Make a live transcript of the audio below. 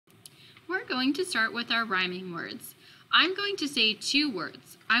We're going to start with our rhyming words. I'm going to say 2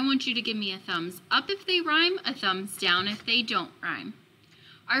 words. I want you to give me a thumbs up if they rhyme, a thumbs down if they don't rhyme.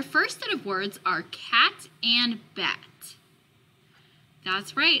 Our first set of words are cat and bat.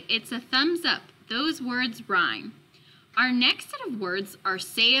 That's right, it's a thumbs up. Those words rhyme. Our next set of words are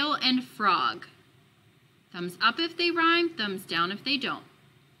sail and frog. Thumbs up if they rhyme, thumbs down if they don't.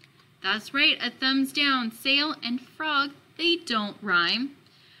 That's right, a thumbs down. Sail and frog, they don't rhyme.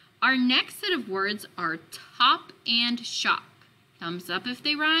 Our next set of words are top and shop. Thumbs up if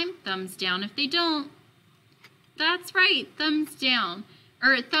they rhyme, thumbs down if they don't. That's right, thumbs down,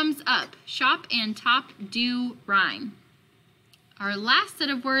 or thumbs up. Shop and top do rhyme. Our last set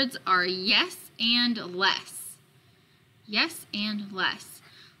of words are yes and less. Yes and less.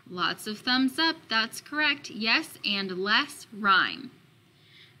 Lots of thumbs up, that's correct. Yes and less rhyme.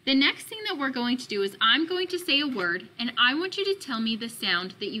 The next thing that we're going to do is I'm going to say a word, and I want you to tell me the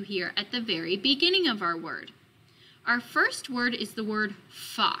sound that you hear at the very beginning of our word. Our first word is the word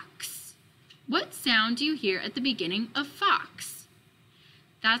fox. What sound do you hear at the beginning of fox?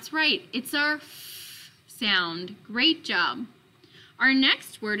 That's right, it's our f sound. Great job. Our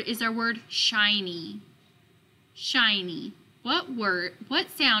next word is our word shiny. Shiny. What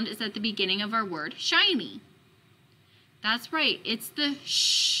sound is at the beginning of our word shiny? That's right, it's the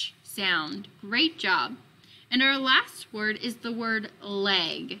sh sound. Great job. And our last word is the word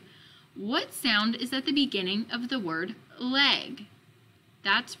leg. What sound is at the beginning of the word leg?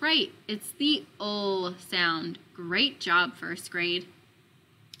 That's right, it's the ul sound. Great job, first grade.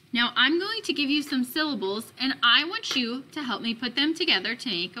 Now I'm going to give you some syllables, and I want you to help me put them together to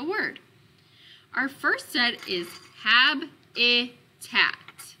make a word. Our first set is hab-i-tat.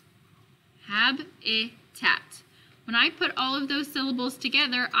 Hab-i-tat. When I put all of those syllables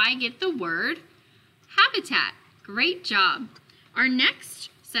together, I get the word habitat. Great job. Our next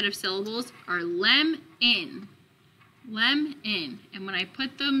set of syllables are lem-in. Lem-in. And when I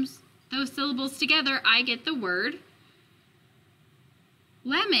put those syllables together, I get the word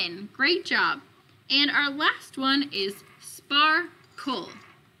lemon. Great job. And our last one is sparkle.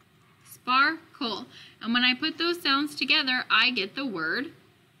 Sparkle. And when I put those sounds together, I get the word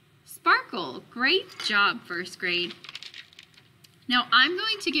sparkle. Great job, first grade. Now I'm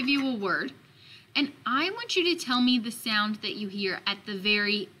going to give you a word, and I want you to tell me the sound that you hear at the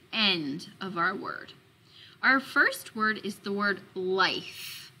very end of our word. Our first word is the word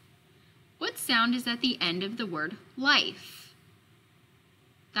life. What sound is at the end of the word life?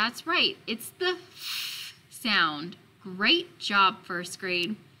 That's right, it's the f sound. Great job, first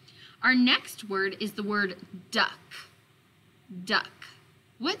grade. Our next word is the word duck. Duck.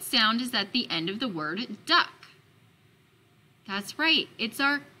 What sound is at the end of the word duck? That's right, it's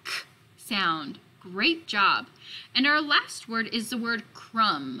our k sound. Great job. And our last word is the word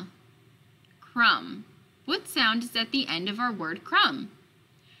crumb. Crumb. What sound is at the end of our word crumb?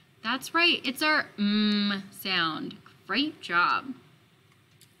 That's right, it's our sound. Great job.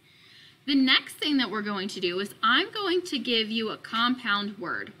 The next thing that we're going to do is I'm going to give you a compound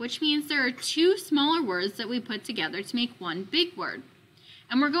word, which means there are 2 smaller words that we put together to make one big word.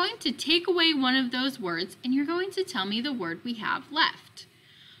 And we're going to take away one of those words, and you're going to tell me the word we have left.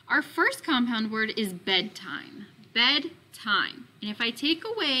 Our first compound word is bedtime. Bedtime. And if I take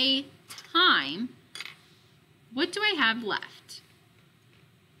away time, what do I have left?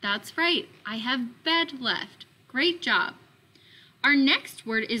 That's right, I have bed left. Great job. Our next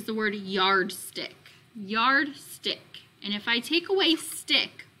word is the word yardstick. Yardstick. And if I take away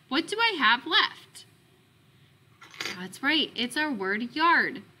stick, what do I have left? That's right, it's our word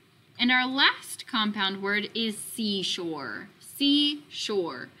yard. And our last compound word is seashore.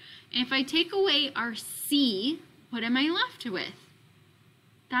 Seashore. And if I take away our sea, what am I left with?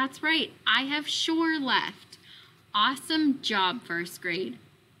 That's right, I have shore left. Awesome job, first grade.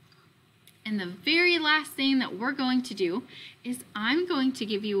 And the very last thing that we're going to do is I'm going to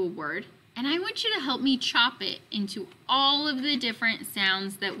give you a word, and I want you to help me chop it into all of the different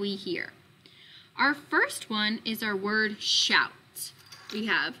sounds that we hear. Our first one is our word shout. We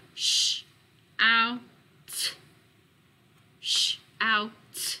have sh, out, sh,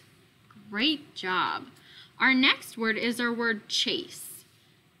 out. Great job. Our next word is our word chase.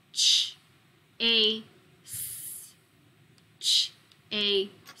 Ch, a, s, ch, a,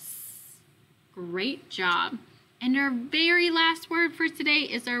 s. Great job. And our very last word for today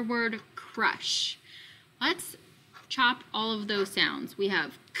is our word crush. Let's chop all of those sounds. We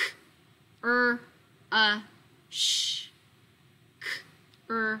have k, sh,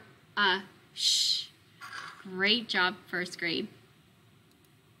 k, sh. Great job, first grade.